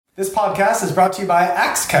This podcast is brought to you by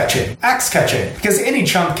Axe Catching. Axe Catching, because any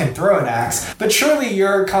chump can throw an axe, but surely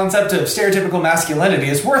your concept of stereotypical masculinity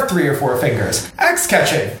is worth 3 or 4 fingers. Axe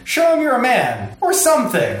Catching. Show him you're a man. Or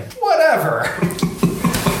something. Whatever.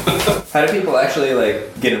 How do people actually,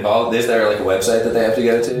 get involved? Is there, a website that they have to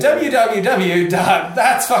go to?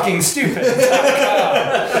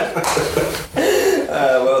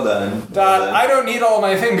 www.that'sfuckingstupid.com. Well done. I don't need all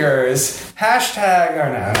my fingers. Hashtag, or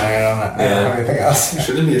no, I don't have anything else.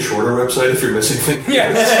 Shouldn't it be a shorter website if you're missing things?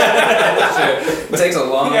 Yeah. It takes a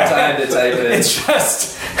long time to type it in. It's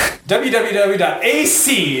just www.ac.com,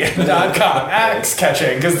 axe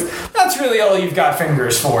catching, because that's really all you've got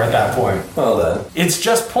fingers for at that point. Well done. It's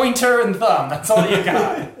just pointer and thumb, that's all you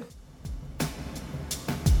got.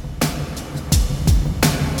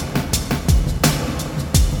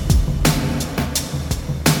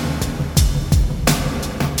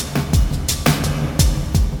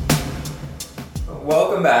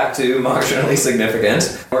 Welcome back to Marginally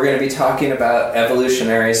Significant. We're going to be talking about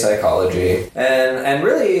evolutionary psychology and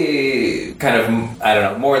really kind of,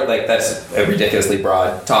 more like that's a ridiculously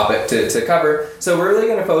broad topic to cover. So we're really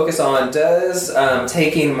going to focus on does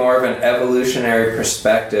taking more of an evolutionary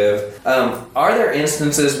perspective, are there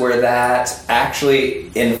instances where that actually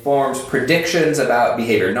informs predictions about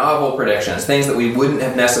behavior, novel predictions, things that we wouldn't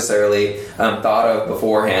have necessarily thought of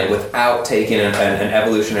beforehand without taking an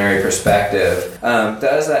evolutionary perspective?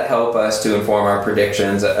 Does that help us to inform our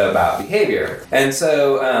predictions about behavior? And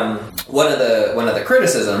so one of the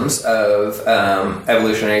criticisms of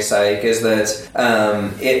evolutionary psych is that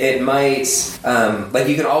it might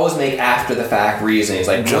you can always make after the fact reasonings,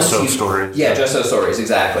 like just so stories. Yeah, just so stories,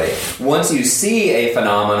 exactly. Once you see a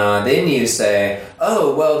phenomenon, then you say,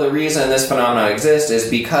 oh, well, the reason this phenomenon exists is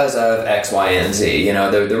because of X, Y, and Z.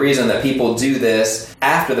 The reason that people do this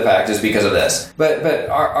after the fact is because of this. But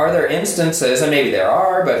are there instances, and maybe there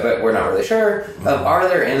are, but we're not really sure, are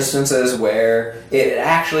there instances where it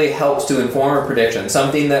actually helps to inform a prediction,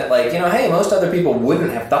 something that, hey, most other people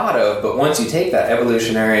wouldn't have thought of, but once you take that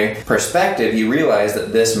evolutionary perspective, you realize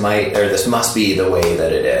that this must be the way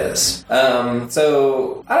that it is.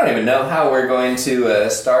 So I don't even know how we're going to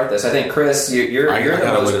start this. I think, Chris, you're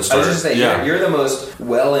the most. I was just saying, you're the most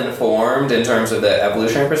well-informed in terms of the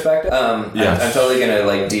evolutionary perspective. Yes. I'm totally going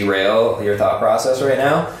to derail your thought process right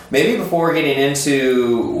now. Maybe before getting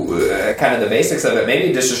into kind of the basics of it,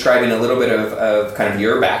 maybe just describing a little bit of kind of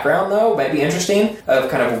your background, though, might be interesting, of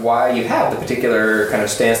kind of why you have the particular kind of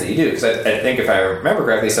stance that you do. Because I think if I remember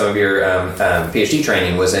correctly, some of your PhD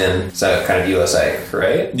training was in kind of USpsych,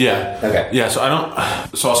 right? Yeah. Okay. Yeah. So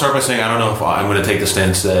I'll start by saying I don't know if I'm going to take the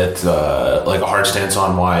stance that a hard stance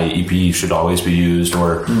on why EP should always be used,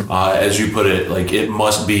 or as you put it, it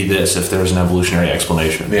must be this if there's an evolutionary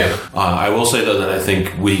explanation. Yeah. I will say though that I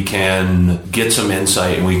think we can get some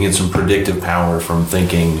insight and we can get some predictive power from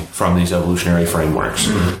thinking from these evolutionary frameworks.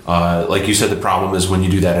 Like you said, the problem is when you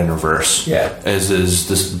do that in reverse. Yeah. As is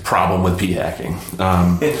this problem with p-hacking.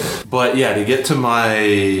 But yeah, to get to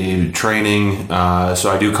my training, so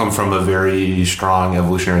I do come from a very strong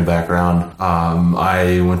evolutionary background.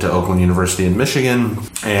 I went to Oakland University in Michigan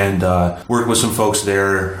and worked with some folks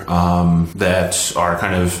there that are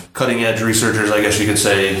kind of cutting edge researchers, I guess you could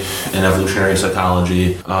say, in evolutionary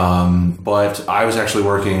psychology. But I was actually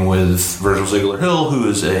working with Virgil Ziegler-Hill, who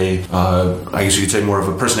is I guess you could say more of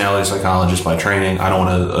a personality psychologist by training. I don't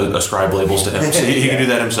want to ascribe labels to him. So he can do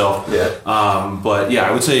that himself. Yeah. But yeah,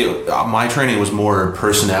 I would say my training was more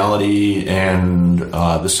personality and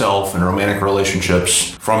the self and romantic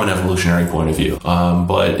relationships from an evolutionary point of view.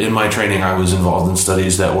 But in my training, I was involved in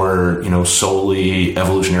studies that were, solely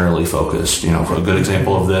evolutionarily focused. A good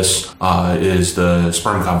example of this is the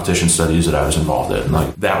sperm competition studies that I was involved in.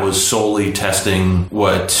 That was solely testing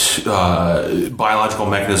what biological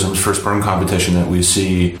mechanisms for sperm competition that we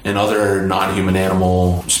see in other non-human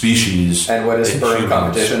animal species. And what is sperm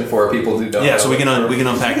competition for people who don't know? Yeah, so we can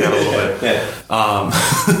unpack that a little bit. Yeah.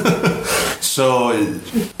 So,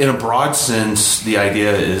 in a broad sense, the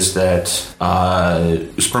idea is that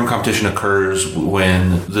sperm competition occurs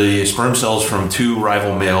when the sperm cells from 2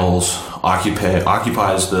 rival males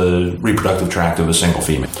occupies the reproductive tract of a single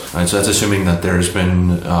female. Right? So that's assuming that there's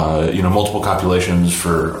been multiple copulations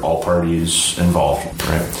for all parties involved.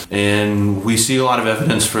 Right? And we see a lot of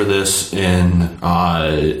evidence for this in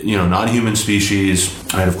non-human species.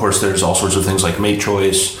 Right? Of course, there's all sorts of things like mate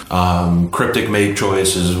choice. Cryptic mate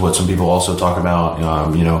choice is what some people also talk about.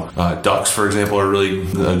 Ducks, for example, are really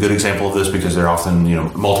a good example of this because they're often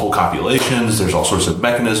multiple copulations. There's all sorts of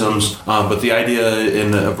mechanisms. But the idea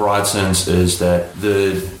in a broad sense is that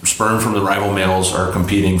the sperm from the rival males are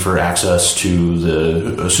competing for access to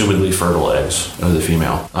the assumedly fertile eggs of the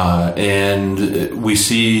female. And we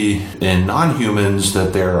see in non-humans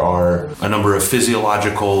that there are a number of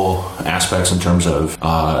physiological aspects in terms of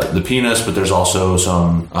the penis, but there's also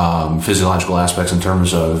some physiological aspects in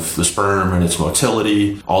terms of the sperm and its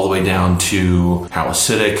motility, all the way down to how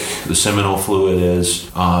acidic the seminal fluid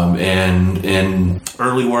is. And in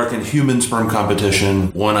early work in human sperm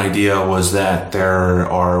competition, one idea was that there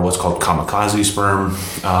are what's called kamikaze sperm,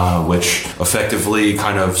 which effectively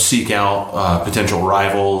kind of seek out potential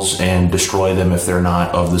rivals and destroy them if they're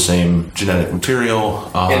not of the same genetic material.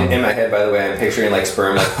 In my head, by the way, I'm picturing like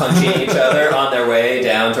sperm like punching each other on their way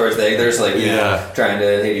down towards the egg. There's like, you know, trying to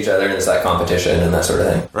hit each other, and it's that competition and that sort of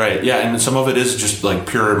thing. Right, yeah, and some of it is just like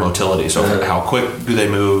pure motility. So how quick do they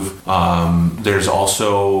move? There's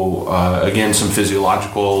also, again, some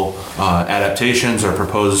physiological adaptations or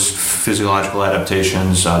proposed physiological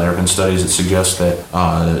adaptations. There have been studies that suggest that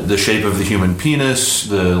the shape of the human penis,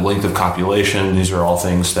 the length of copulation, these are all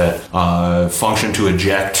things that function to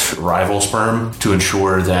eject rival sperm to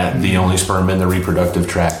ensure that the only sperm in the reproductive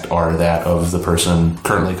tract are that of the person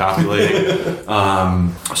currently copulating.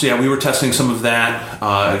 So yeah, we were testing some of that.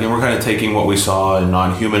 Again, we're kind of taking what we saw in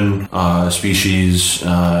non-human species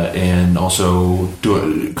and also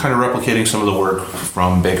kind of replicating some of the work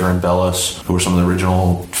from Baker and Bellis, who were some of the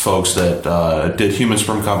original folks that did human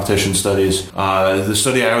sperm competition studies. The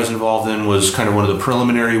study I was involved in was kind of one of the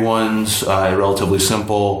preliminary ones, relatively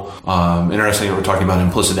simple. Interesting that we're talking about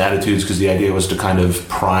implicit attitudes, because the idea was to kind of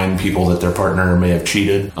prime people that their partner may have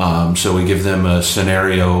cheated. So we give them a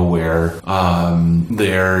scenario where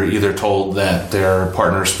they're either told that their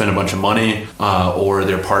partner spent a bunch of money or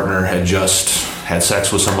their partner had just had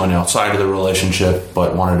sex with someone outside of the relationship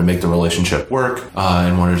but wanted to make the relationship work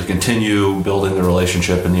and wanted to continue building the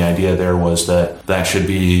relationship. And the idea there was that that should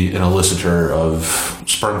be an elicitor of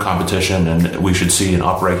sperm competition, and we should see an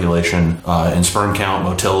upregulation in sperm count,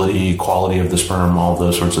 motility, quality of the sperm, all of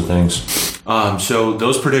those sorts of things. So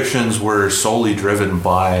those predictions were solely driven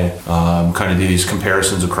by kind of these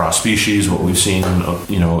comparisons across species, what we've seen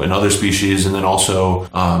in other species, and then also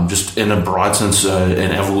just in a broad sense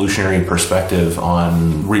an evolutionary perspective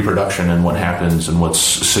on reproduction and what happens and what's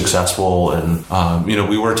successful. And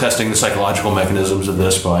we were testing the psychological mechanisms of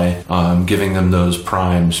this by giving them those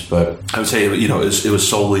primes, but I would say it was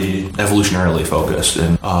solely evolutionarily focused,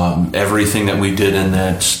 and everything that we did in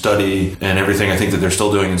that study and everything I think that they're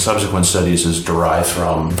still doing in subsequent studies is derived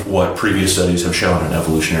from what previous studies have shown in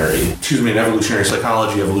evolutionary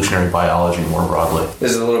psychology, evolutionary biology more broadly.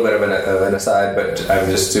 This is a little bit of an aside, but I'm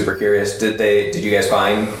just super curious. Did you guys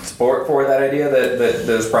find support for that idea that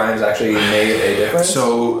those primes actually made a difference?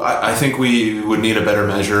 So I think we would need a better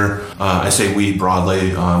measure. I say we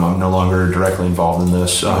broadly. I'm no longer directly involved in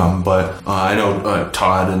this, but I know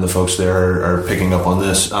Todd and the folks there are picking up on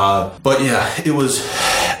this. But yeah,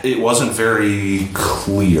 it wasn't very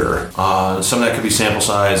clear. Some of that could be sample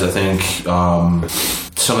size, I think.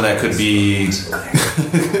 Some of that could be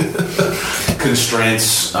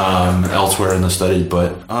constraints elsewhere in the study,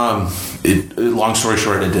 but long story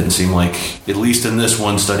short, it didn't seem like, at least in this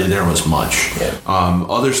one study, there was much. Yeah.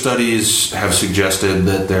 Other studies have suggested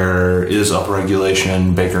that there is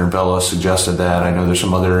upregulation. Baker and Bellis suggested that. I know there's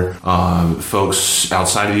some other folks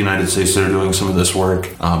outside of the United States that are doing some of this work.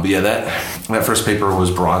 But yeah, that first paper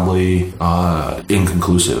was broadly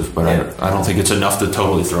inconclusive, but I don't think it's enough to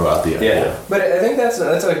totally throw out the idea. Yeah, but I think that's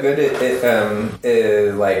a good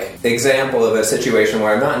example of a situation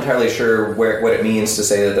where I'm not entirely sure what it means to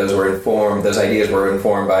say that those ideas were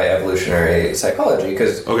informed by evolutionary psychology.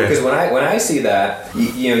 Because when I see that,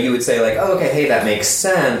 you would say like, oh, okay, hey, that makes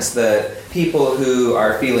sense that people who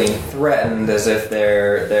are feeling threatened as if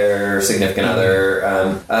their significant other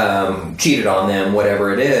cheated on them,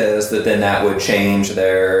 whatever it is, that would change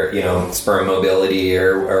their sperm mobility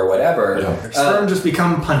or whatever. Yeah. Their sperm just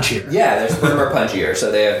become punchier. Yeah, their sperm are punchier,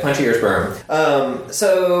 so they have punchier sperm.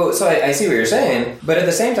 So I see what you're saying, but at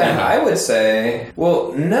the same time, I would say,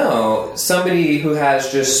 well, no, somebody who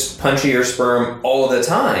has just punchier sperm all the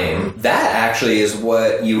time, that actually is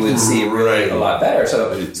what you would see really a lot better.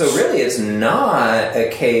 So really, it's not a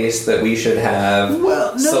case that we should have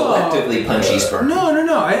selectively punchy sperm. No.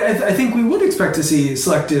 I think we would expect to see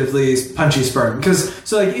selectively punchy sperm, because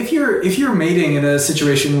if you're mating in a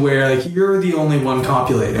situation where like you're the only one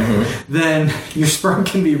copulating, then your sperm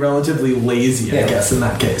can be relatively lazy, I guess, in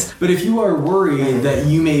that case. But if you are worried that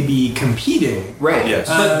you may be competing, right? Yes.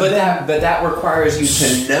 But that requires you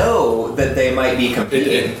to know that they might be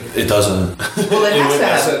competing. It doesn't. Well, it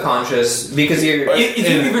has to have a conscious, because you're if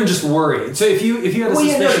you're even just worried. worry. So if you had a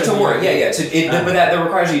suspicion, to worry, but that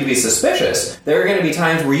requires you to be suspicious. There are going to be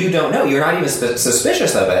times where you don't know. You're not even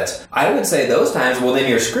suspicious of it. I would say those times, well, then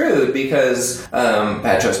you're screwed because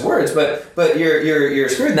bad choice of words, but you're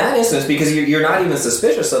screwed in that instance because you're not even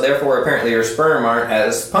suspicious. So therefore, apparently, your sperm aren't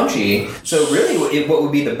as punchy. So really, what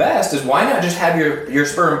would be the best is why not just have your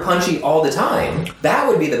sperm punchy all the time? That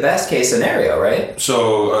would be the best case scenario, right?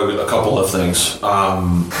 So a couple of things.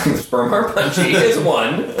 Sperm are punchy is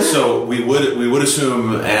one. So we would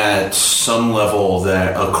assume at some level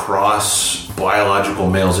that across biological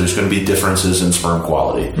males there's going to be differences in sperm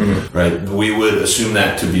quality, right? We would assume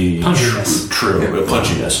that to be true,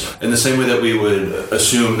 punchiness. In the same way that we would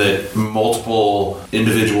assume that multiple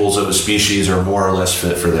individuals of a species are more or less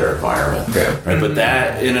fit for their environment, right? But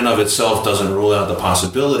that in and of itself doesn't rule out the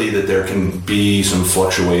possibility that there can be some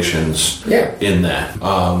fluctuations in that.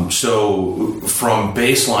 So from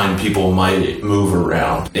baseline, people might move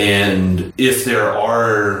around, and if there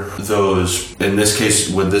are those, in this case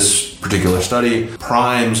with this particular study,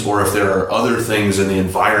 primes, or if there are other things in the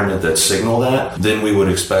environment that signal that, then we would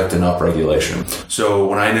expect an upregulation. So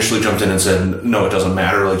when I initially jumped in and said, no, it doesn't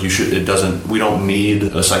matter, we don't need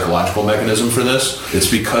a psychological mechanism for this, it's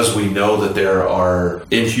because we know that there are,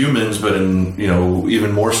 in humans, but in,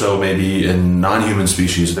 even more so maybe in non-human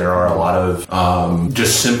species, there are a lot of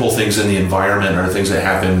just simple things in the environment or things that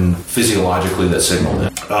happen physiologically that signal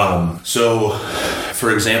it. So,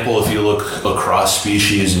 for example, if you look across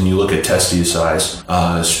species and you look at testes size,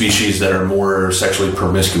 species that are more sexually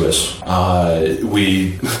promiscuous,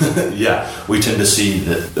 we tend to see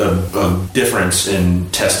a difference in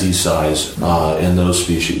testes size in those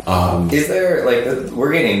species. Is there,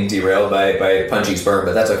 we're getting derailed by punchy sperm,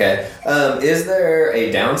 but that's okay. Is there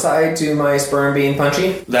a downside to my sperm being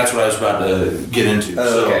punchy? That's what I was about to get into.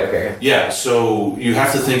 Okay. Yeah, so you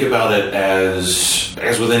have to think about it as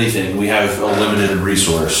with anything, we have a limited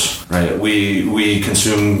resource, right? We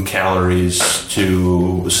consume calories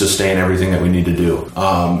to sustain everything that we need to do.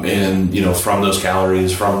 And from those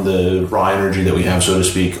calories, from the raw energy that we have, so to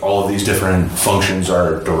speak, all of these different functions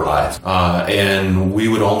are derived. And we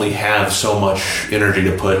would only have so much energy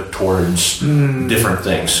to put towards different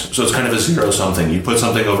things. So it's kind of a zero-sum thing. You put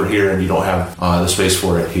something over here and you don't have the space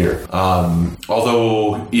for it here.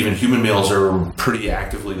 Although even human males are pretty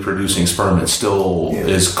actively producing sperm, it still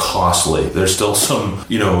is costly. There's still some,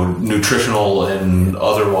 nutritional and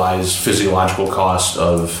otherwise physiological cost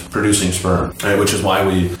of producing sperm, right? Which is why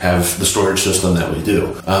we have the storage system that we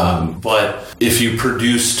do. But if you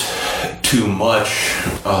produced too much,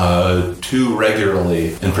 too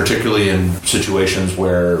regularly, and particularly in situations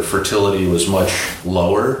where fertility was much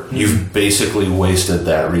lower, you've basically wasted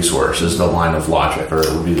that resource, is the line of logic, or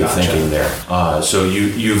would be the thinking there. So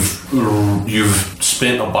you've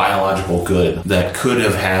spent a biological good that could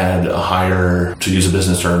have had a higher, to use a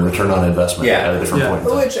business term, return on investment at a different point.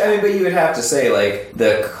 But you would have to say,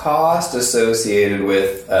 the cost associated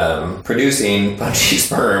with producing punchy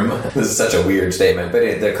sperm, this is such a weird statement, but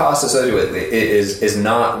the cost associated with it is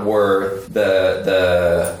not worth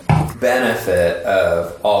the benefit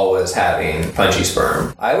of always having punchy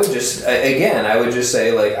sperm. I would just say,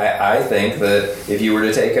 I think that if you were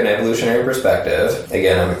to take an evolutionary perspective,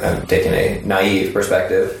 again, I'm taking a naive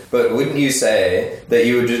perspective, but wouldn't you say that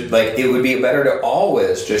you would just, it would be better to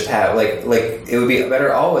always just have, it would be better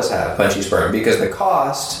to always have punchy sperm because the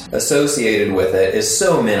cost associated with it is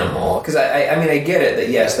so minimal? Because I get it that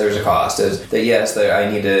yes, there's a cost, that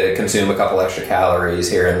I need to consume a couple extra calories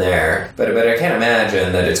here and there, but I can't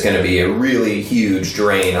imagine that it's going to be a really huge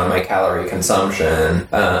drain on my calorie consumption,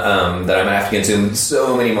 that I'm going to have to consume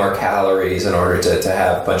so many more calories in order to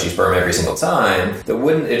have punchy sperm every single time. That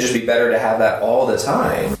wouldn't it just be better to have that all the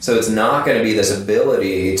time? So it's not going to be this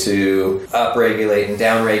ability to upregulate and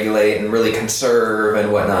downregulate and really conserve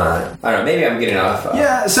and whatnot. I don't know, maybe I'm getting off.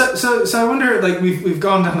 So I wonder, we've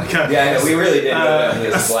gone down I know, we really did go down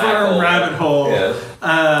this black hole. Rabbit hole. Yeah.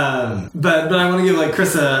 But I want to give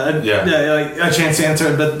Chris a chance to answer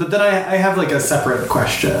it. But then I have a separate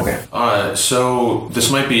question. Okay. So this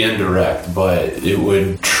might be indirect, but it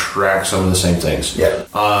would track some of the same things.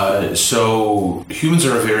 Yeah. So humans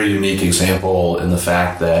are a very unique example in the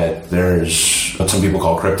fact that there's what some people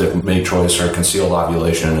call cryptic mate choice or concealed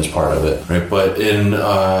ovulation as part of it, right? But in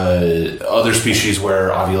other species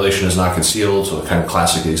where ovulation is not concealed, so a kind of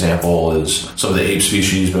classic example is some of the ape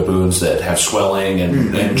species, baboons, that have swelling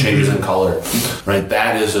and changes in color, right?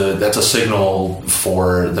 That's a signal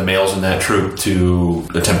for the males in that troop to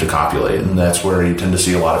attempt to copulate, and that's where you tend to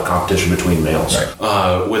see a lot of competition between males.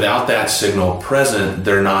 Right. Without that signal present,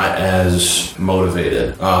 they're not as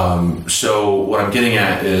motivated. So what I'm getting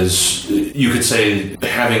at is, you could say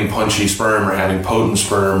having punchy sperm or having potent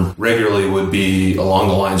sperm regularly would be along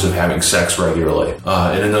the lines of having sex regularly.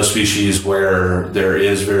 And in those species where there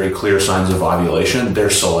is very clear signs of ovulation, they're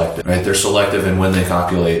selective, right? They're selective in when they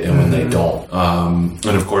copulate and when they don't.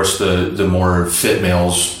 And of course, the more fit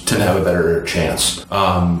males tend to have a better chance.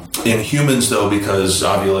 In humans, though, because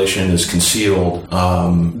ovulation is concealed,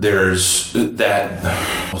 there's that,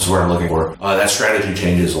 what's the word I'm looking for? That strategy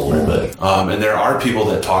changes a little bit. And there are people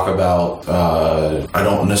that talk about, I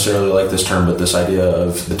don't necessarily like this term, but this idea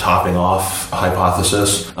of the topping off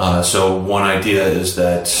hypothesis. So one idea is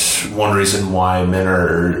that one reason why men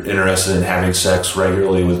are interested in having sex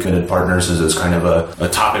regularly with committed partners is it's kind of a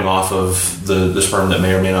topping off of the sperm that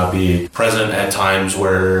may or may not be present at times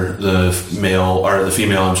where the female,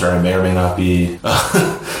 may or may not be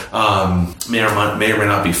may or may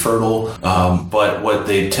not be fertile. But what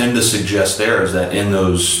they tend to suggest there is that in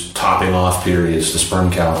those topping off periods, the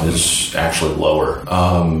sperm count is actually lower.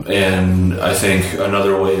 And I think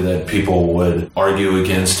another way that people would argue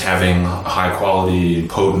against having high quality,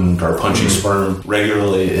 potent, or punchy sperm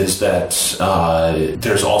regularly is that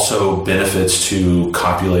there's also benefits to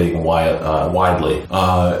copulating widely,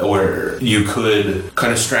 where you could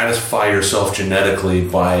kind of stratify yourself genetically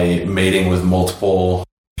by mating with multiple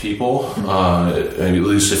people, at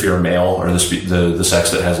least if you're a male or the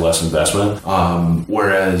sex that has less investment.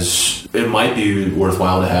 Whereas it might be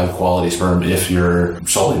worthwhile to have quality sperm if you're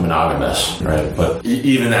solely monogamous, right? But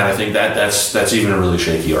even that, I think that's even a really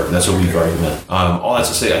shaky argument. That's a weak argument. All that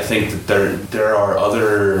to say, I think that there are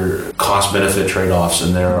other cost-benefit trade-offs,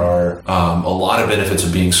 and there are a lot of benefits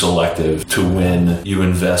of being selective to when you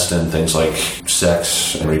invest in things like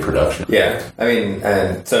sex and reproduction. Yeah, I mean,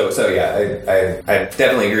 and so yeah, I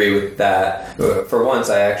definitely agree with that. For once,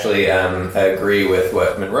 I actually agree with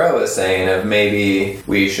what Monroe is saying of maybe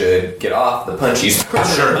we should get off the punchy sperm.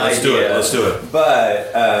 Sure, let's do it.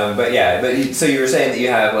 But so you were saying that you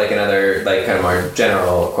have like another like kind of more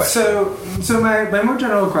general question. So my more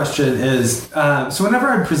general question is, so whenever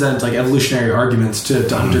I present like evolutionary arguments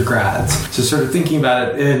to undergrads, so sort of thinking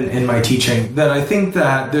about it in my teaching, that I think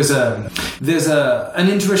that there's an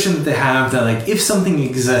intuition that they have that like if something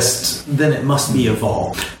exists, then it must be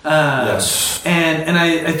evolved. Yes. And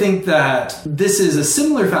I think that this is a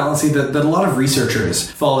similar fallacy that a lot of researchers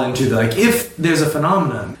fall into. That like if there's a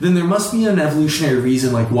phenomenon, then there must be an evolutionary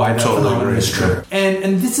reason like why that phenomenon is true.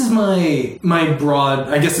 And this is my broad,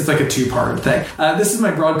 I guess it's like a two-part thing. This is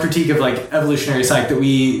my broad critique of like evolutionary psych, that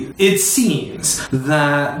it seems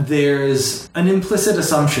that there's an implicit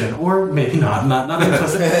assumption, or maybe not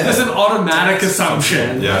implicit, there's an automatic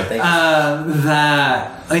assumption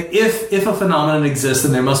that like if a phenomenon exists,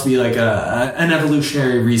 then there must be like an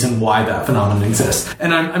evolutionary reason why that phenomenon exists.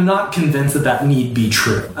 And I'm not convinced that need be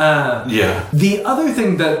true. The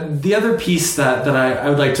other piece that I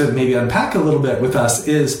would like to maybe unpack a little bit with us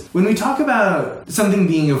is when we talk about something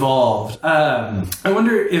being evolved, I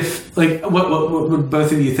wonder if like what would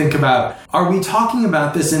both of you think about? Are we talking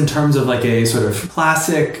about this in terms of like a sort of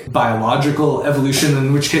classic biological evolution,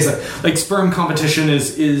 in which case like sperm competition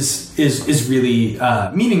is really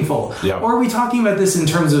meaningful? Yeah. Or are we talking about this in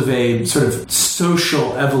terms of a sort of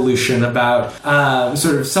social evolution about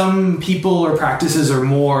sort of some people or practices are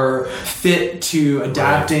more fit to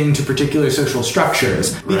adapting to particular social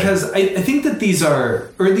structures? Because I think that these are,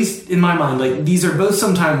 or at least in my mind, like these are both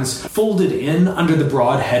sometimes folded in under the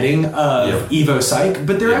broad heading of Evo Psych,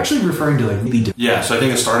 but they're actually referring to like really different. Yeah, so I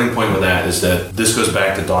think a starting point with that is that this goes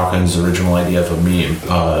back to Dawkins' original idea of a meme.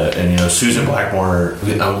 And Susan Blackmore,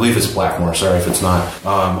 I believe it's Blackmore, sorry if it's not,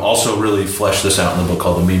 also really fleshed this out in the book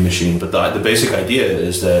called The Meme Machine. But the basic idea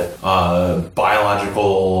is that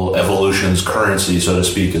biological evolution's currency, so to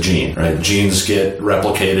speak, a gene, right? Genes get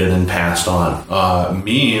replicated and passed on.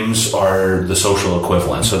 Memes are the social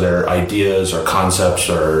equivalent. So they're ideas or concepts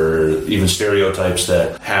or even stereotypes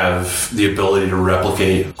that have the ability to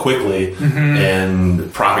replicate quickly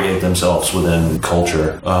and propagate themselves within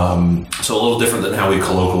culture. So a little different than how we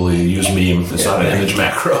colloquially use meme. It's not an image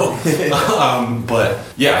macro. But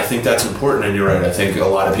yeah, I think that's important, and you're right. I think a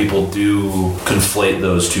lot of people do conflate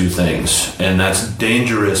those two things, and that's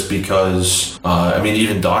dangerous because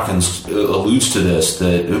even Dawkins alludes to this,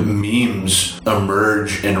 that memes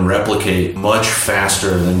emerge and replicate much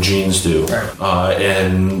faster than genes do.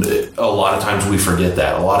 And a lot of times we forget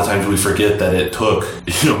that. A lot of times we forget that it took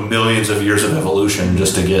millions of years of evolution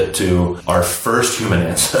just to get to our first human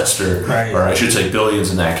ancestor, or I should say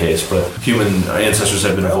billions in that case, but human ancestors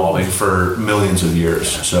have been evolving for millions of years.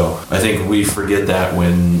 So I think we forget that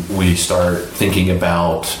when we start thinking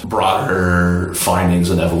about broader findings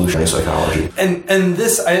in evolutionary psychology. And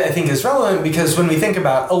this I think is relevant because when we think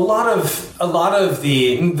about a lot of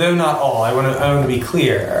the, though not all, I want to be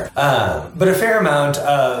clear, but a fair amount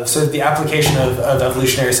of sort of the application of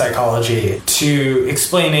evolutionary psychology to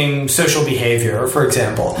explaining social behavior, for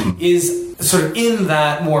example, is sort of in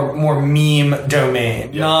that more meme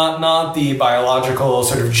domain, not the biological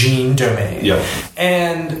sort of gene domain. Yeah.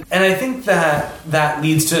 And I think that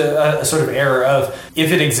leads to a sort of error of,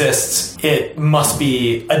 if it exists, it must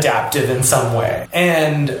be adaptive in some way.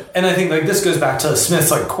 And I think like this goes back to Smith's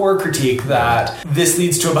like core critique that this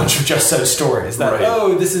leads to a bunch of just so stories that,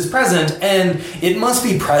 this is present and it must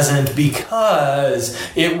be present because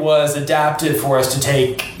it was adaptive for us to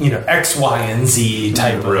take, X, Y, and Z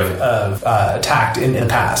type of tact in the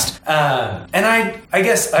past. And I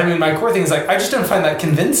guess, my core thing is like, I just don't find that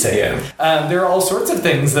convincing. Yeah. There are all sorts of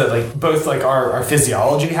things that like both like our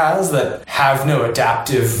physiology has that have no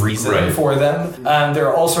adaptive reason for them. There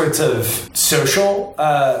are all sorts of social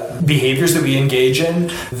behaviors that we engage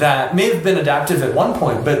in that may have been adaptive at one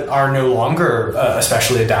point, but are no longer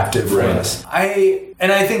especially adaptive for us.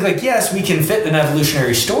 And I think, like, yes, we can fit an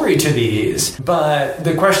evolutionary story to these, but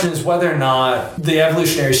the question is whether or not the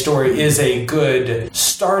evolutionary story is a good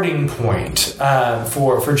starting point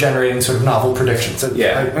for generating sort of novel predictions. That's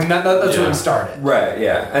where we started. Right,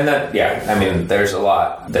 yeah. And that, there's a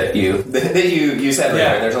lot that you said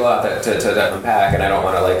there. There's a lot to unpack, and I don't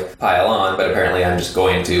want to, like, pile on, but apparently I'm just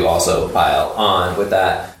going to also pile on with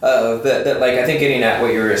that. I think getting at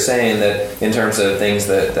what you were saying, that in terms of things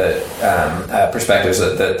that perspectives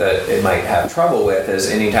that it might have trouble with is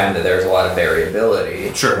anytime that there's a lot of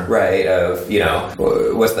variability. Sure. Right, of,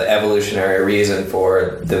 what's the evolutionary reason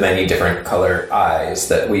for the many different colored eyes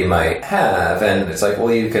that we might have? And it's like,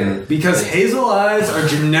 well, you can... Because hazel eyes are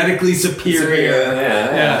genetically superior.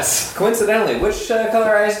 Yes. Coincidentally, which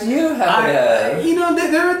color eyes do you have?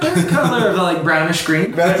 They're a color of like brownish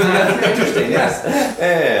green. Interesting,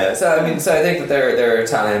 yes. So I think that there are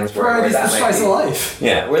times where that might spice of life.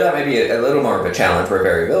 Yeah, where that might be a little more of a challenge where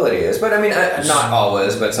variability is. But not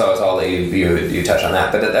always. But so it's all that you touch on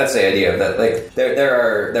that. But that's the idea of that. Like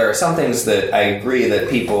there are some things that I agree that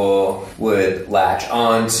people would latch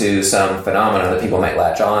on to, some phenomena that people might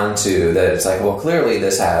latch on to, that it's like, well, clearly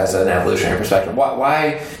this has an evolutionary perspective.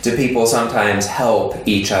 Why do people sometimes help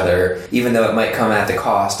each other, even though it might come at the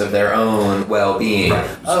cost of their own well-being?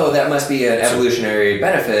 Right. Oh, that must be an evolutionary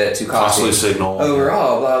benefit to costly signal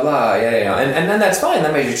overall, blah blah. And then that's fine.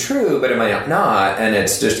 That might be true, but it might not. And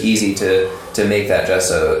it's just easy to make that just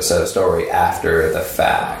so story after the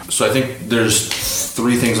fact. So I think there's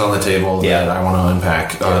three things on the table that I want to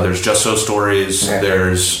unpack. There's just so stories. Okay.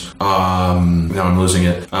 There's now I'm losing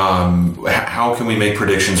it. How can we make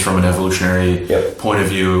predictions from an evolutionary point of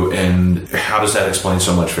view, and how does that explain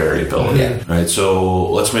so much variability? Yeah. Right.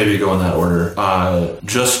 So let's maybe go in that order.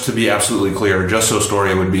 Just to be absolutely clear, just so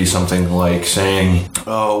story would be something like saying,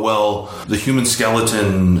 oh, well, the human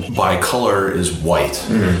skeleton by color is white.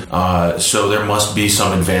 Mm-hmm. So there must be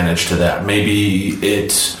some advantage to that. Maybe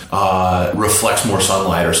it reflects more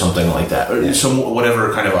sunlight or something like that. Or some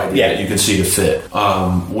whatever kind of idea that you can see to fit.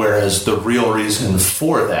 Whereas the real reason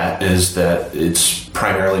for that is that it's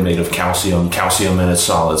primarily made of calcium. Calcium in its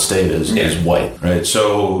solid state is white, right?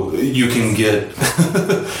 So you can get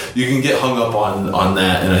hung up on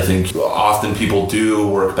that, and I think often people do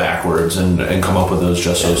work backwards and come up with those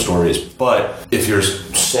just so stories. But if you're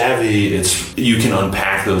savvy, you can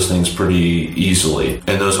unpack those things pretty easily,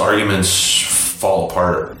 and those arguments fall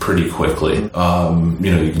apart pretty quickly. You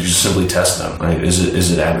can just simply test them, right?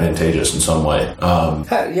 Is it advantageous in some way?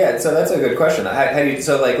 So that's a good question. How do you,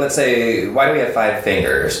 so like, let's say, why do we have 5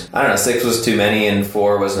 fingers? I don't know, 6 was too many and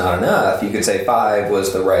 4 was not enough. You could say 5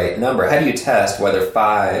 was the right number. How do you test whether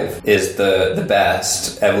 5 is the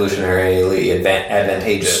best evolutionarily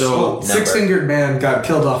advantageous So, number? 6-fingered man got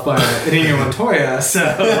killed off by Inigo Montoya, so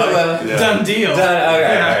done deal.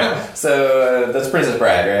 Okay. So that's Princess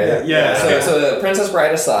Bride, right? Yeah. So Princess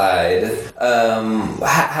Bride aside,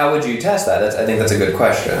 how would you test that? I think that's a good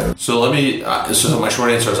question. So let me. So my short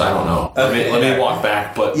answer is I don't know. Let me walk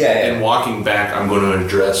back. But in walking back, I'm going to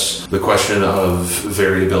address the question of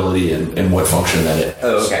variability and what function that it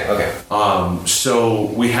has. Oh, okay. So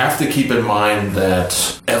we have to keep in mind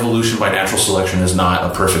that evolution by natural selection is not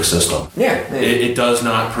a perfect system. Yeah. It does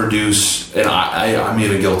not produce, and I'm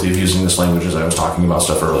even guilty of using this language as I was talking about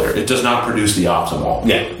stuff earlier. It does not produce the optimal.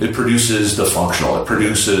 Yeah. It produces the functional. It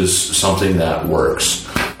produces something that works.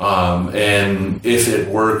 And if it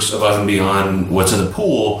works above and beyond what's in the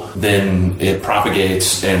pool, then it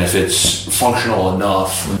propagates, and if it's functional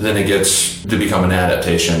enough, then it gets to become an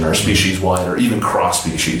adaptation or species-wide or even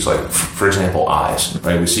cross-species, like, for example, eyes,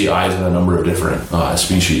 right? We see eyes in a number of different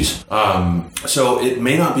species. So it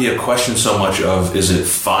may not be a question so much of is it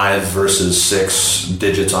 5 versus 6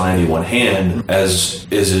 digits on any one hand, as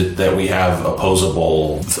is it that we have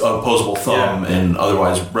opposable thumb and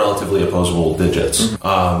otherwise relatively opposable digits.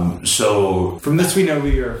 So from this we know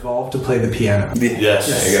we are evolved to play the piano. Yes.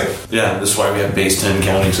 There you go. Yeah, that's why we have base 10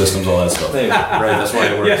 counting systems, all that stuff. Right, that's why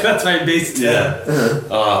it works. Yeah, that's right, base 10. Yeah.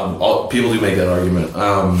 People do make that argument.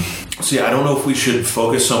 So yeah, I don't know if we should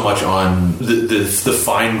focus so much on the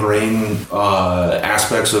fine grain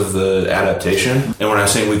aspects of the adaptation. And when I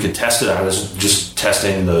was saying we could test it, I was just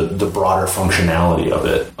testing the broader functionality of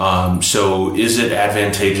it. So is it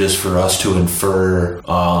advantageous for us to infer,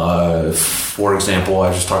 for example, I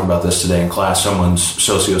was just talking about this today in class, someone's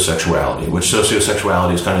sociosexuality, which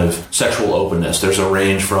sociosexuality is kind of sexual openness. There's a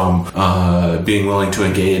range from being willing to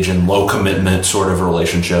engage in low commitment sort of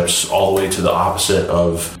relationships all the way to the opposite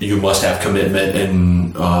of you must have commitment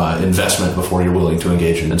and investment before you're willing to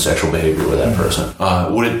engage in sexual behavior with that person.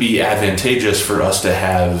 Would it be advantageous for us to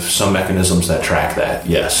have some mechanisms that track that?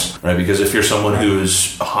 Yes, right? Because if you're someone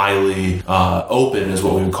who's highly open, is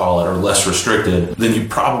what we would call it, or less restricted, then you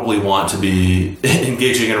probably want to be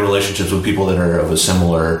engaging in relationships with people that are of a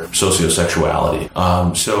similar sociosexuality.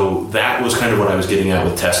 So that was kind of what I was getting at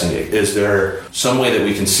with testing it. Is there some way that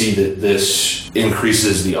we can see that this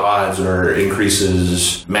increases the odds or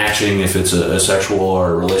increases matching if it's a sexual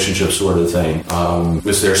or a relationship sort of thing?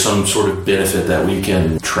 Is there some sort of benefit that we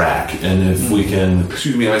can track? And if we can,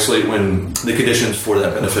 isolate when the conditions for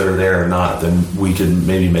that benefit are there or not, then we can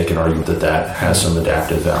maybe make an argument that has some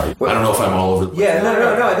adaptive value. I don't know if I'm all over the place. Yeah,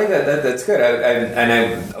 no. I think that's good.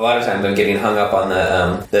 A lot of times I'm getting hung up on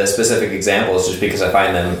the specific examples just because I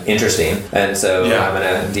find them interesting, and so I'm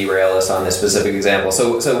going to derail us on this specific example.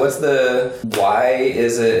 So why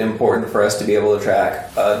is it important for us to be able to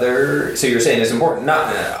track other? So you're saying it's important.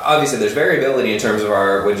 Not obviously there's variability in terms of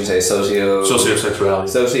our, what did you say,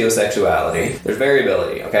 sociosexuality. There's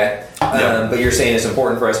variability, okay? But you're saying it's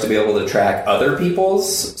important for us to be able to track other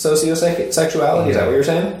people's sociosexuality. Is that what you're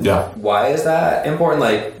saying? Yeah. Why is that important?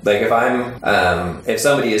 Like if I'm if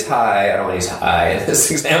somebody is high, I don't want to use high in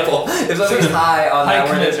this example. If somebody's high on high that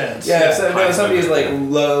commitment. if somebody's like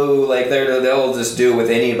low, like they'll just do it with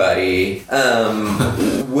anybody.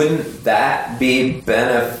 Wouldn't that be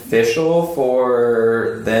beneficial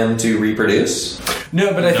for them to reproduce?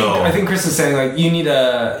 No, but I think Chris is saying like you need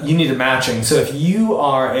a matching. So if you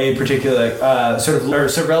are a particular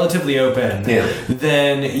so relatively open,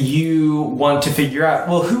 then you want to figure out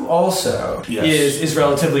who also is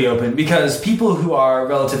relatively open, because people who are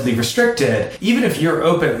relatively restricted, even if you're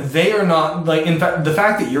open, they are not like, in fact, the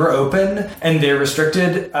fact that you're open and they're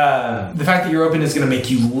restricted, the fact that you're open is going to make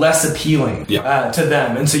you less appealing to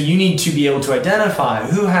them, and so you need to be able to identify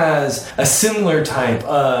who has a similar type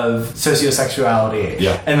of sociosexuality.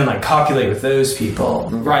 And then like copulate with those people,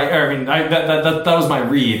 right? Or, I mean, that was my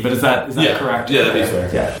read, but is that correct? Yeah, that'd be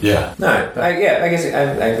fair. Yeah. No, I guess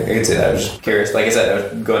I can see that. I was just curious. Like I said, I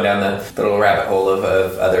was going down the little rabbit hole of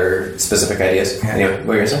other specific ideas. Anyway, what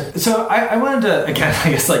were you going to say? So I wanted to, again,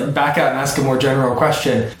 I guess, like back out and ask a more general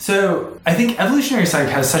question. So I think evolutionary psych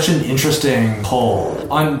has such an interesting pull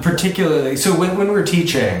on particularly. So when we're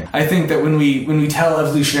teaching, I think that when we tell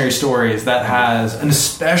evolutionary stories, that has an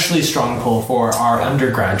especially strong pull for our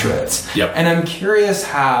undergraduates. And I'm curious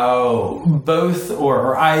how both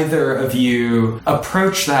or either of you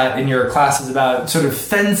approach that in your classes about sort of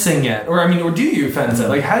fencing it, or do you fence it?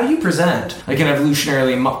 Like, how do you present like an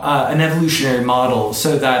evolutionary model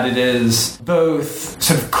so that it is both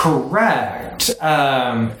sort of correct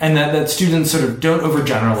and that students sort of don't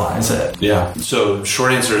overgeneralize it? Yeah. So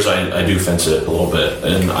short answer is I do fence it a little bit,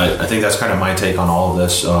 and I think that's kind of my take on all of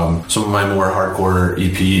this. Some of my more hardcore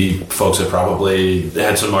EP folks have probably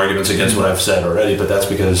had some arguments against what I've said already, but that's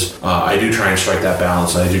because I do try and strike that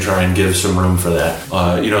balance. I do try and give some room for that.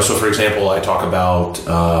 So for example, I talk about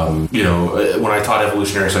when I taught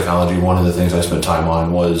evolutionary psychology, one of the things I spent time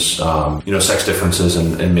on was sex differences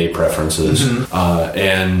and mate preferences,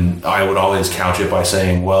 and I would always couch it by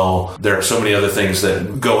saying, well, there are so many other things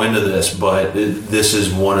that go into this, but this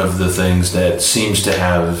is one of the things that seems to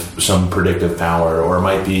have some predictive power, or it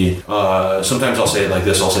might be, sometimes I'll say it like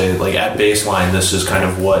this, I'll say like at baseline, this is kind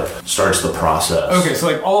of what starts the process. Okay, so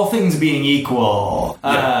like all things being equal.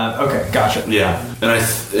 Okay, gotcha. Yeah,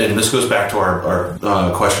 and this goes back to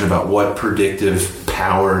our question about what predictive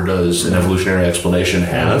power does an evolutionary explanation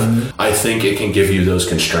have. I think it can give you those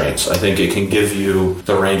constraints. I think it can give you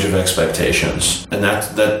the range of expectations, and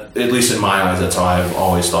that at least in my eyes, that's how I've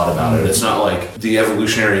always thought about it. It's not like the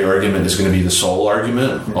evolutionary argument is going to be the sole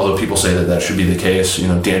argument, although people say that should be the case.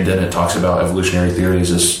 Dan Dennett talks about evolutionary theory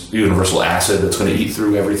as this universal acid that's going to eat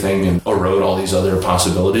through everything and erode all these other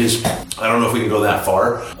possibilities. I don't know if we can go that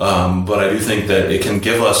far, but I do think that it can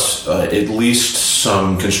give us at least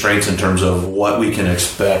some constraints in terms of what we can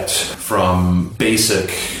expect from basic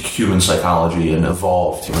human psychology and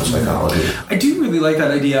evolved human psychology. I do really like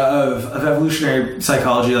that idea of evolutionary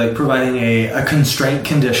psychology, like providing a constraint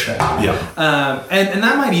condition. Yeah. And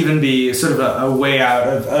that might even be sort of a way out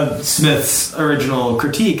of Smith's original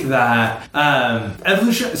critique that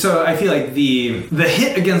evolution. So I feel like the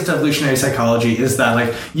hit against evolutionary psychology is that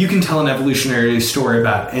like you can tell an evolutionary story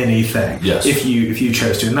about anything, yes, if you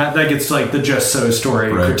chose to, and that gets like the just so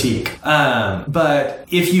story critique. But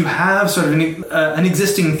if you have sort of an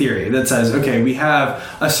existing theory that says, okay, we have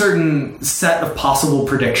a certain set of possible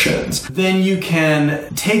predictions, then you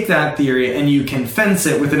can take that theory and you can fence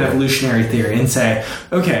it with an evolutionary theory and say,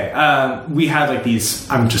 okay, we had like these,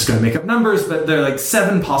 I'm just going to make up numbers, but they're like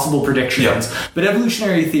 7 possible predictions. Yep. But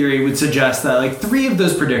evolutionary theory would suggest that like 3 of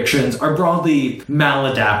those predictions are broadly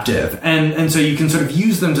maladaptive. And so you can sort of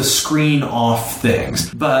use them to screen off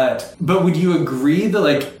things. But would you agree that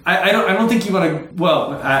like, I don't think you want to, well,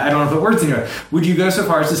 I don't know if it works anyway. Would you go so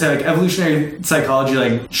far as to say like evolutionary psychology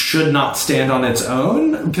like should not stand on its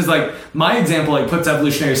own? Because like my example like puts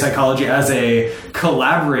evolutionary psychology as a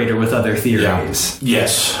collaborator with other theories. Yeah.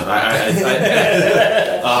 Yes.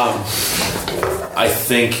 I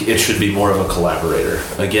think it should be more of a collaborator.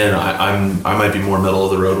 Again, I might be more middle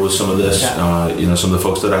of the road with some of this. Yeah. Some of the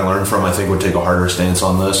folks that I learned from, I think, would take a harder stance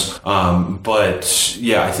on this. But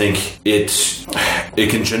yeah, I think it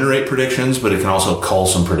can generate predictions, but it can also cull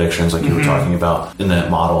some predictions, like you were talking about in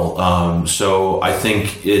that model. So I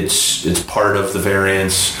think it's part of the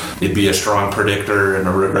variance. It'd be a strong predictor in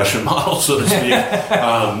a regression model, so to speak.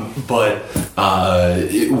 But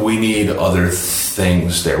we need other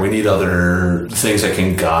things there. We need other things that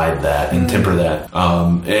can guide that and temper that.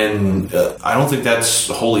 And I don't think that's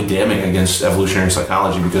wholly damning against evolutionary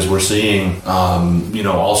psychology, because we're seeing,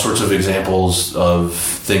 all sorts of examples of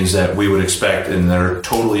things that we would expect, and they're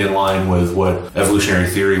totally in line with what evolutionary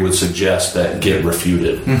theory would suggest, that get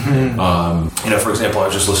refuted. For example, I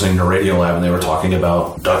was just listening to Radiolab, and they were talking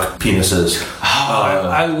about duck penises.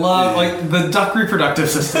 I love like the duck reproductive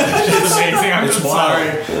system. It's just amazing. I'm just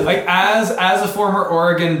sorry. Like as a former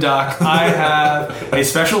Oregon duck, I have a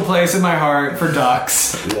special place in my heart for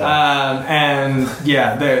ducks. And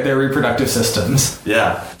their reproductive systems.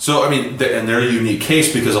 Yeah. So I mean, and they're a unique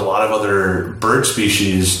case because a lot of other bird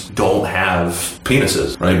species don't have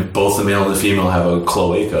penises, right? Both the male and the female have a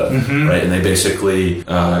cloaca, right? And they basically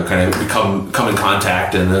kind of come in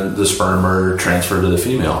contact, and then the sperm are transferred to the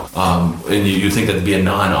female. And you think that'd be a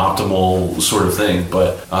non-optimal sort of thing,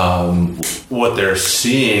 but what they're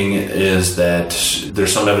seeing is that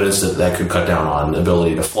there's some evidence that could cut down on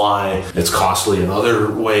ability to fly. It's costly in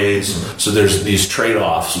other ways. So there's these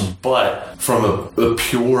trade-offs, but from a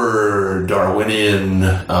pure Darwinian,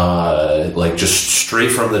 like just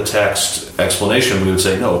straight from the text explanation, we would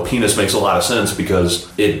say, no, a penis makes a lot of sense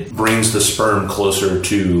because it brings the sperm closer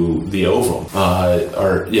to the ovum.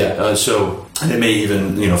 So it may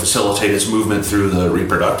even, facilitate its movement through the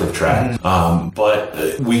reproductive tract.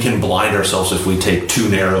 But we can blind ourselves if we take too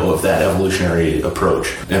narrow of that evolutionary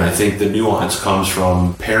approach. And I think the nuance comes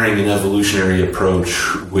from pairing an evolutionary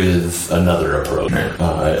approach with another approach.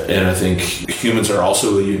 And I think humans are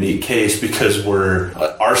also a unique case because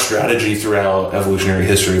our strategy throughout evolutionary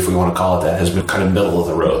history, if we want to call it that, has been kind of middle of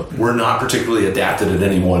the road. We're not particularly adapted at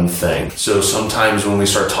any one thing. So sometimes when we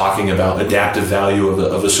start talking about adaptive value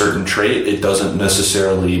of a certain trait, it doesn't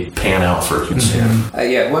necessarily pan out for humans. I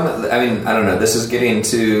don't know. This is getting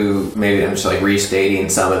to, maybe I'm just like restating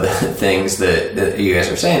some of the things that you guys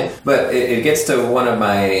are saying, but it gets to one of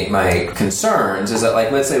my concerns is that,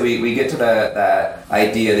 like, let's say we get to that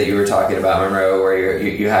idea that you were talking about, Monroe, where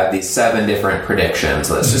you have these 7 different predictions.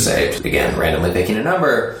 Let's just say, again, randomly picking a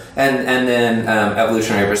number, and then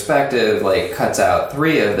evolutionary perspective like cuts out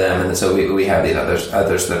 3 of them, and so we have these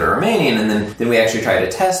others that are remaining, and then we actually try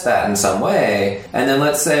to test that in some way. way, and then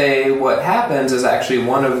let's say what happens is actually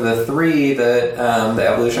one of the three that the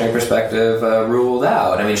evolutionary perspective ruled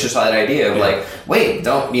out. I mean, it's just that idea of like, wait,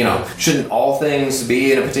 shouldn't all things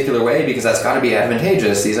be in a particular way because that's got to be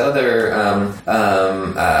advantageous? These other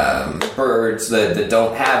birds that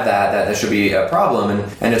don't have that should be a problem,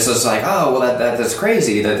 and it's just like, oh, well, that's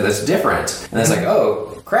crazy, that's different, and it's like, oh,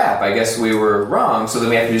 crap, I guess we were wrong, so then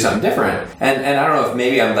we have to do something different. And I don't know if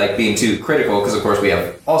maybe I'm like being too critical, because of course we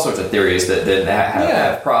have all sorts of theories that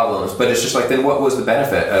have problems, but it's just like, then what was the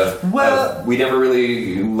benefit of we never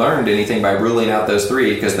really learned anything by ruling out those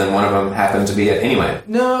three, because then one of them happened to be it anyway.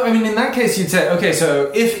 No, I mean, in that case you'd say, okay, so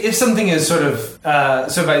if something is sort of,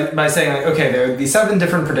 so by saying like, okay, there would be 7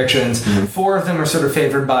 different predictions, 4 of them are sort of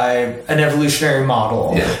favored by an evolutionary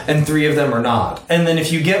model, and 3 of them are not. And then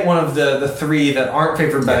if you get one of the 3 that aren't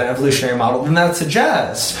favored by an evolutionary model, then that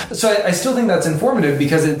suggests, so I still think that's informative,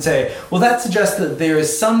 because it'd say, well, that suggests that there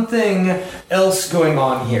is something else going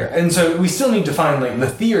on here. And so we still need to find like the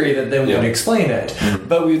theory that then would explain it.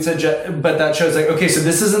 But we would suggest, but that shows like, okay, so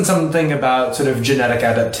this isn't something about sort of genetic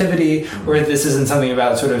adaptivity, or this isn't something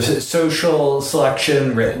about sort of social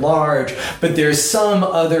selection writ large, but there's some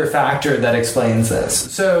other factor that explains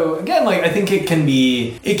this. So again, like, I think it can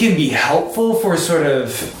be helpful for sort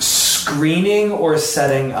of screening or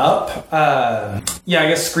setting up, I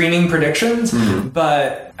guess screening predictions.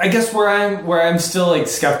 But I guess where I'm still like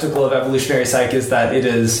skeptical of evolutionary psych is that it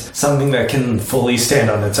is something that can fully stand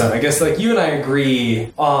on its own. I guess like you and I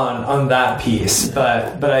agree on that piece,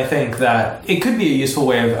 but I think that it could be a useful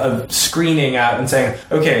way of screening out and saying,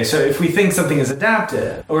 okay, so if we think something is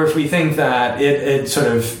adaptive, or if we think that it sort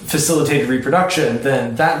of facilitated reproduction,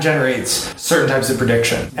 then that generates certain types of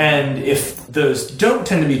prediction. And if those don't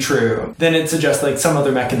tend to be true, then it suggests like some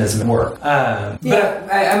other mechanism work. I mean,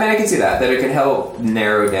 I can see that it can help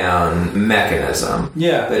narrow down mechanism.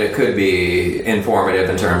 Yeah. That it could be informative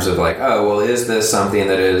in terms of like, oh, well, is this something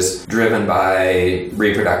that is driven by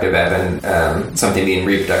reproductive something being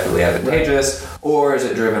reproductively advantageous? Or is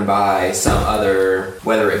it driven by some other,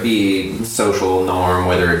 whether it be social norm,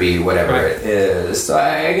 whether it be whatever it is? So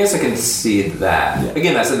I guess I can see that. Yeah.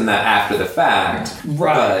 Again, that's in that after the fact.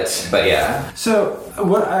 Right. But yeah. So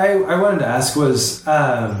what I wanted to ask was,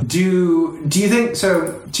 do you think,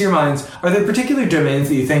 so to your minds, are there particular domains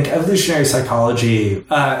that you think evolutionary psychology,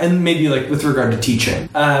 and maybe like with regard to teaching,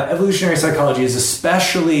 evolutionary psychology is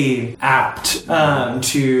especially apt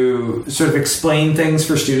to sort of explain things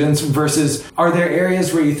for students, versus are there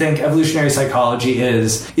areas where you think evolutionary psychology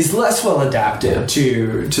is less well adapted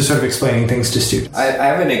to sort of explaining things to students? I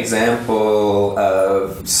have an example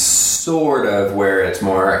of sort of where it's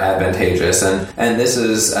more advantageous, and this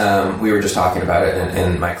is we were just talking about it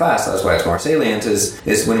in my class. That's why it's more salient. Is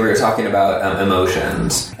when we were talking about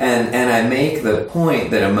emotions, and I make the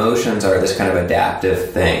point that emotions are this kind of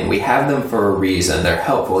adaptive thing. We have them for a reason. They're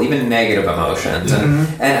helpful, even negative emotions,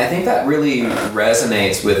 and I think that really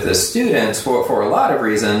resonates with the students for a lot of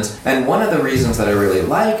reasons. And one of the reasons that I really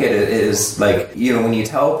like it is like, when you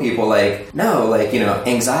tell people like, no, like,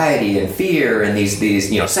 anxiety and fear and these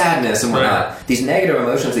sadness and whatnot, these negative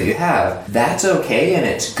emotions that you have, that's okay and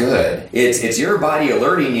it's good. It's your body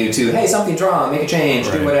alerting you to, hey, something's wrong, make a change,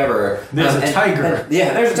 do whatever. There's a tiger.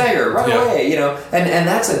 There's a tiger, run away, and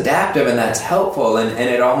that's adaptive and that's helpful, and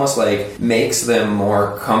it almost like makes them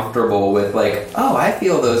more comfortable with like, oh, I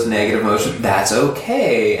feel those negative emotions, that's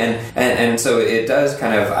okay, and so it does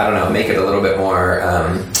kind of, I don't know, make it a little bit more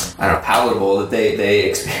palatable that they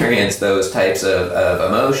experience those types of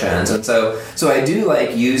emotions. And so I do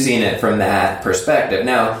like using it from that perspective.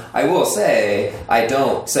 Now, I will say, I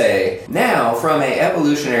don't say, now, from an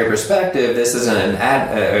evolutionary perspective, this is an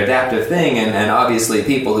adaptive thing, and obviously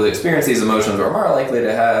people who experience these emotions are more likely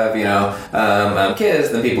to have, kids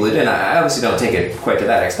than people who didn't. I obviously don't take it quite to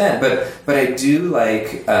that extent, but I do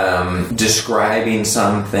like describing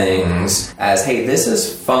some things as, hey, this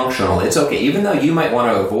is functional. It's okay, even though you might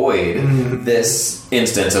want to avoid this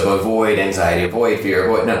instance of avoid anxiety, avoid fear,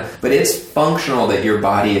 but it's functional that your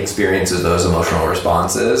body experiences those emotional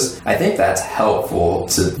responses. I think that's helpful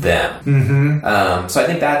to them. So I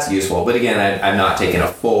think that's useful. But again, I'm not taking a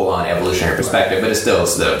full-on evolutionary perspective, but it's still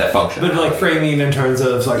that function. But like framing in terms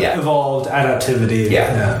of like evolved adaptivity.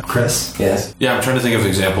 Chris? Yes. Yeah, I'm trying to think of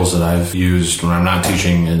examples that I've used when I'm not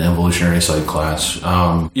teaching an evolutionary psych class.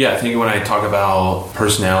 I think when I talk about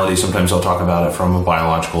personality, sometimes I'll talk about it from a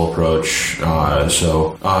biological biological approach.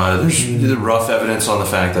 There's rough evidence on the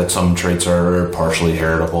fact that some traits are partially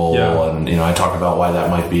heritable, and I talk about why that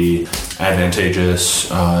might be advantageous.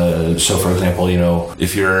 So, for example,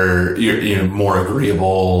 if you're more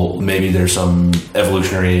agreeable, maybe there's some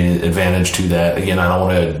evolutionary advantage to that. Again, I don't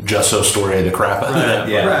want to just so story the crap out of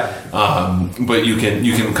that. But you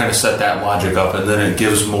can kind of set that logic up, and then it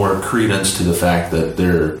gives more credence to the fact that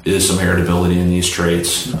there is some heritability in these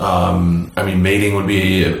traits. Mating would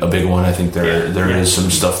be a big one. I think there is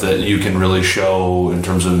some stuff that you can really show in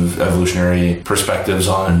terms of evolutionary perspectives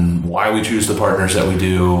on why we choose the partners that we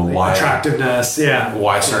do, why attractiveness,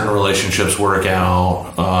 why certain relationships work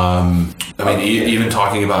out. Even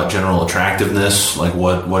talking about general attractiveness, like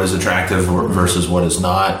what is attractive versus what is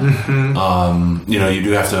not. You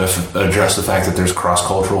do have to address the fact that there's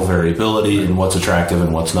cross-cultural variability in what's attractive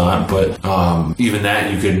and what's not. But even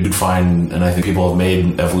that you could find, and I think people have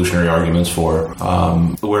made evolutionary arguments for,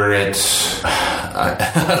 where it's...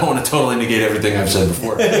 I don't want to totally negate everything I've said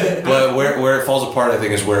before, but where it falls apart, I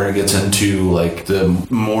think, is where it gets into like the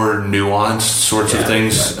more nuanced sorts of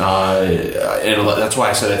things, and that's why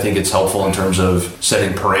I said I think it's helpful in terms of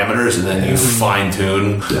setting parameters, and then you fine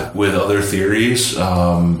tune with other theories.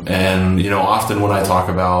 Often when I talk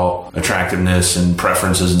about attractiveness and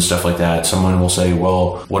preferences and stuff like that, someone will say,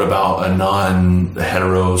 "Well, what about a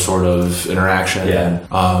non-hetero sort of interaction?"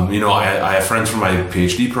 I have friends from my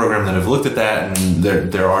PhD program that have looked at that, and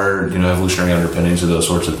there are evolutionary underpinnings of those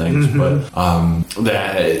sorts of things, but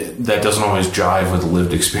that doesn't always jive with the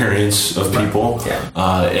lived experience of people.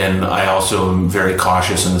 And I also am very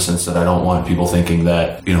cautious in the sense that I don't want people thinking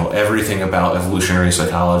that everything about evolutionary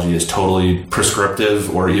psychology is totally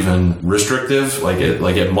prescriptive or even restrictive, like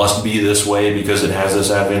it must be this way because it has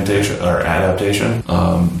this adaptation.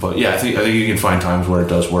 I think you can find times where it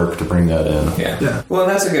does work to bring that in. Well,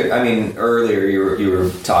 that's a good. Earlier you were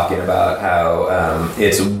talking about how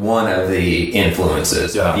it's one of the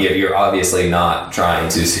influences. You're obviously not trying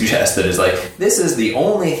to suggest that it's like this is the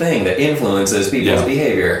only thing that influences people's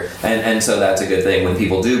behavior, and so that's a good thing when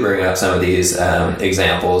people do bring up some of these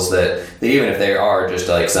examples that even if they are just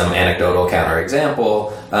like some anecdotal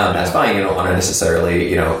counterexample, that's fine. You don't want to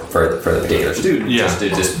necessarily for the particular student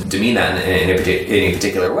just demean that in any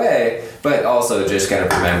particular way. But also just kind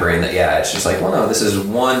of remembering that, it's just like, well, no, this is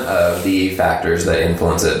one of the factors that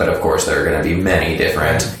influence it. But of course, there are going to be many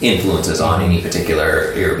different influences on any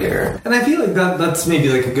particular behavior. And I feel like that's maybe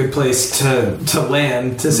like a good place to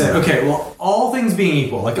land, to say, okay, well, all things being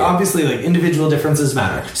equal, like obviously like individual differences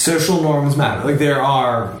matter, social norms matter. Like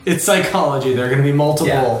it's psychology. There are going to be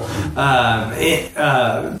multiple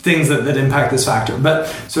things that impact this factor. But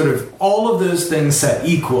sort of all of those things set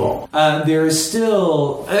equal, there is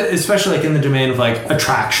still, especially like in the domain of like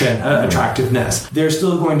attractiveness, there's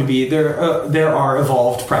still going to be there are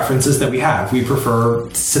evolved preferences that we have. We prefer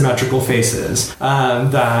symmetrical faces,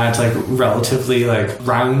 that like relatively like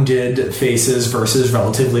rounded faces versus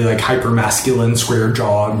relatively like hypermasculine square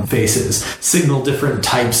jawed faces signal different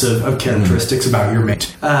types of characteristics about your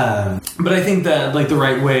mate. But I think that like the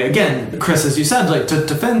right way, again, Chris, as you said, like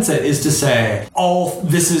to fence it is to say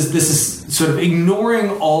this is sort of ignoring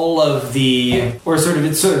all of the, or sort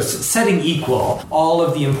of setting equal all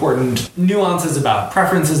of the important nuances about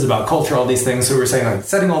preferences, about culture, all these things. So we're saying like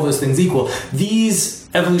setting all those things equal. These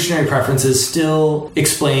evolutionary preferences still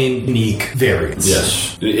explain unique variants.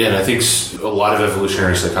 Yes, and I think a lot of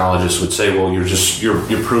evolutionary psychologists would say, well,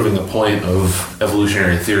 you're proving the point of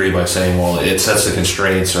evolutionary theory by saying, well, it sets the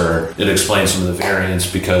constraints or it explains some of the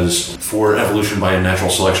variants, because for evolution by natural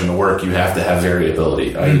selection to work, you have to have variability.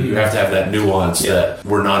 You have to have that nuance that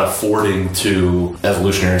we're not affording to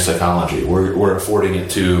evolutionary psychology. We're affording it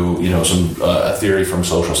to a theory from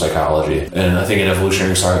social psychology. And I think an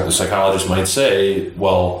evolutionary psychologist might say,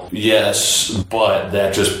 well, yes, but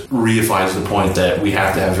that just reifies the point that we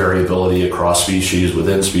have to have variability across species,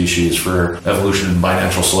 within species, for evolution by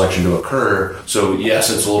natural selection to occur. So yes,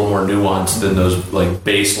 it's a little more nuanced than those like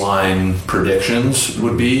baseline predictions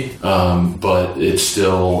would be, but it's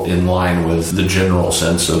still in line with the general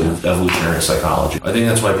sense of evolutionary psychology. I think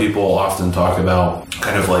that's why people often talk about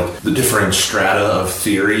kind of like the different strata of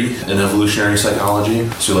theory in evolutionary psychology.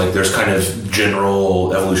 So like there's kind of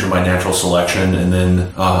general evolution by natural selection, and then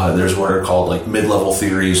then there's what are called like mid-level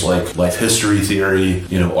theories like life history theory,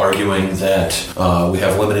 arguing that we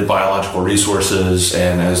have limited biological resources,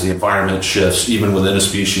 and as the environment shifts, even within a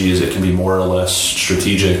species, it can be more or less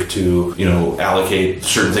strategic to, allocate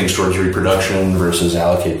certain things towards reproduction versus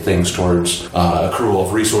allocate things towards accrual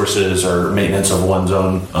of resources or maintenance of one's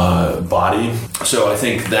own body. So I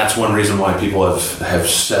think that's one reason why people have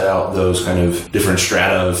set out those kind of different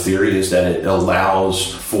strata of theory, is that it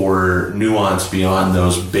allows for nuance beyond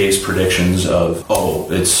those base predictions of,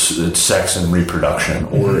 it's sex and reproduction,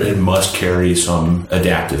 or it must carry some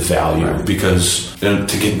adaptive value, because to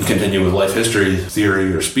continue with life history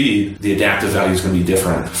theory or speed, the adaptive value is going to be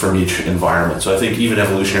different from each environment. So I think even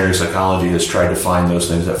evolutionary psychology has tried to find those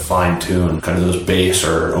things that fine-tune kind of those base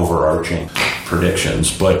or overarching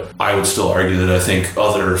predictions. But I would still argue that I think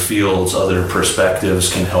other fields, other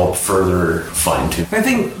perspectives can help further fine-tune.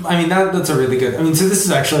 That's a really good, so this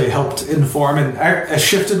has actually helped inform and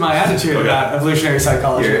shifted my attitude about evolutionary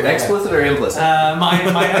psychology. You're explicit or implicit?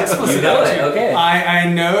 My explicit you know attitude. It, okay.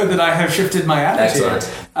 I know that I have shifted my attitude.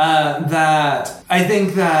 Excellent. That I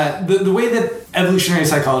think that the way that evolutionary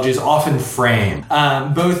psychology is often framed,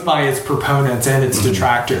 both by its proponents and its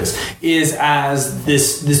detractors, is as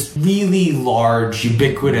this really large,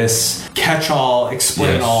 ubiquitous, catch-all,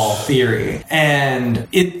 explain-all theory. And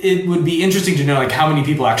it would be interesting to know like how many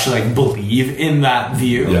people actually like believe in that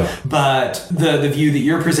view. Yeah. But the view that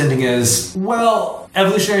you're presenting is, well,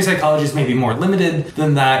 evolutionary psychology is maybe more limited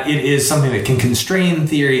than that. It is something that can constrain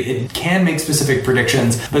theory. It can make specific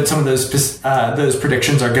predictions, but some of those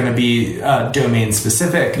predictions are going to be domain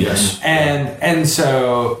specific. Yes. And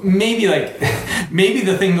so maybe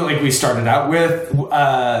the thing that like we started out with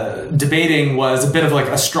debating was a bit of like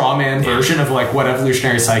a straw man version of like what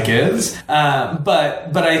evolutionary psych is.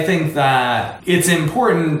 But I think that it's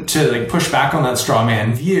important to like push back on that straw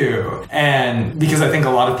man view, and because I think a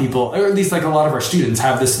lot of people, or at least like a lot of our students,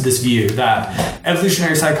 have this view that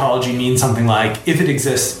evolutionary psychology means something like, if it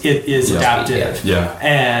exists, it is adaptive. Yeah.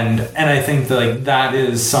 And I think that like that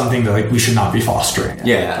is something that like we should not be fostering.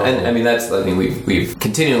 Yeah, totally. And we've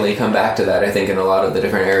continually come back to that. I think in a lot of the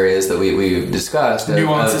different areas that we've discussed,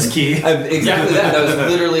 nuance is key. Exactly that. That was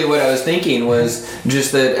literally what I was thinking. Was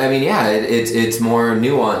just that. It's more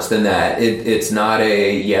nuanced than that. It's not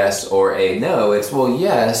a yes or a no. It's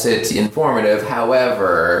yes, it's informative.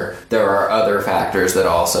 However, there are other factors that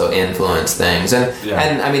also influence things. And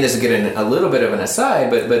this is getting a little bit of an aside,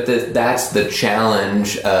 but that's the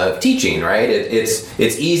challenge of teaching, right? It's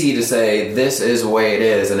easy to say this is the way it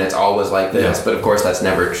is, and it's always like this, but of course that's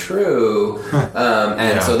never true.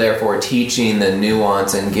 So therefore teaching the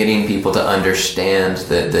nuance and getting people to understand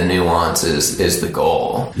the nuance is the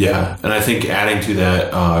goal. Yeah, and I think adding to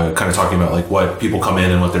that, kind of talking about like what people come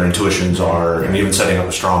in and what their intuitions are, and even setting up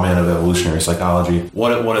a straw man of evolutionary psychology.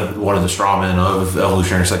 One of the straw men of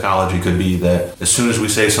evolutionary psychology could be that as soon as we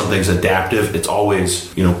say something's adaptive, it's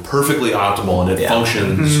always perfectly optimal and it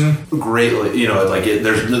functions greatly.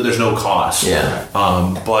 There's no cost. Yeah.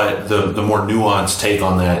 But the more nuanced take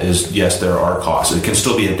on that is, yes, there are costs. It can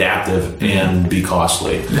still be adaptive and be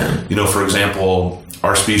costly. Yeah. For example,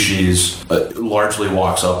 our species largely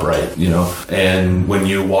walks upright, and when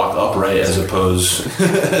you walk upright as opposed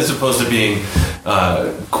to being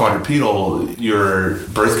quadrupedal, your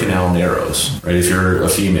birth canal narrows, right? If you're a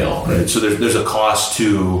female, right? So there's a cost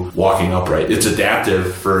to walking upright. It's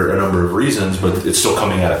adaptive for a number of reasons, but it's still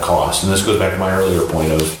coming at a cost. And this goes back to my earlier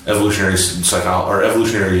point of evolutionary psychology, or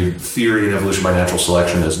evolutionary theory and evolution by natural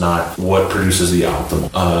selection is not what produces the optimal.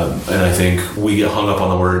 And I think we get hung up on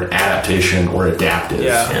the word adaptation or adaptive.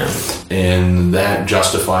 Yeah. And that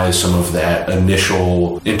justifies some of that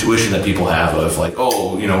initial intuition that people have of like,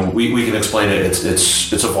 we can explain it.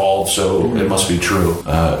 It's evolved, so it must be true,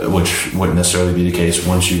 which wouldn't necessarily be the case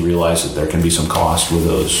once you realize that there can be some cost with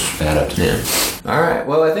those adaptations. Yeah. All right.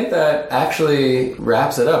 Well, I think that actually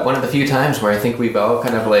wraps it up. One of the few times where I think we've all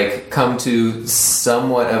kind of like come to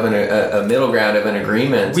somewhat of a middle ground of an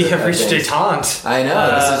agreement. We have reached détente. I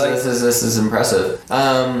know. This is impressive.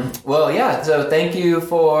 So thank you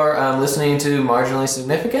for listening to Marginally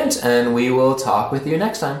Significant, and we will talk with you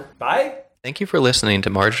next time. Bye. Thank you for listening to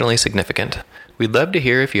Marginally Significant. We'd love to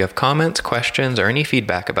hear if you have comments, questions, or any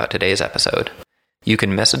feedback about today's episode. You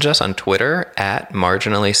can message us on Twitter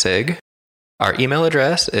 @marginallysig. Our email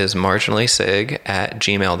address is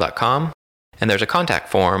marginallysig@gmail.com, and there's a contact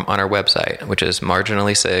form on our website, which is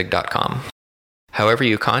marginallysig.com. However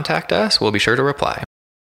you contact us, we'll be sure to reply.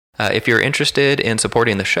 If you're interested in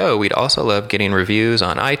supporting the show, we'd also love getting reviews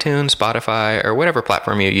on iTunes, Spotify, or whatever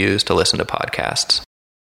platform you use to listen to podcasts.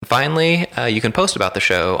 Finally, you can post about the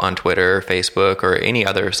show on Twitter, Facebook, or any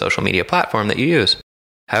other social media platform that you use.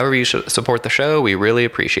 However you support the show, we really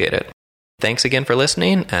appreciate it. Thanks again for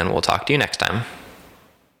listening, and we'll talk to you next time.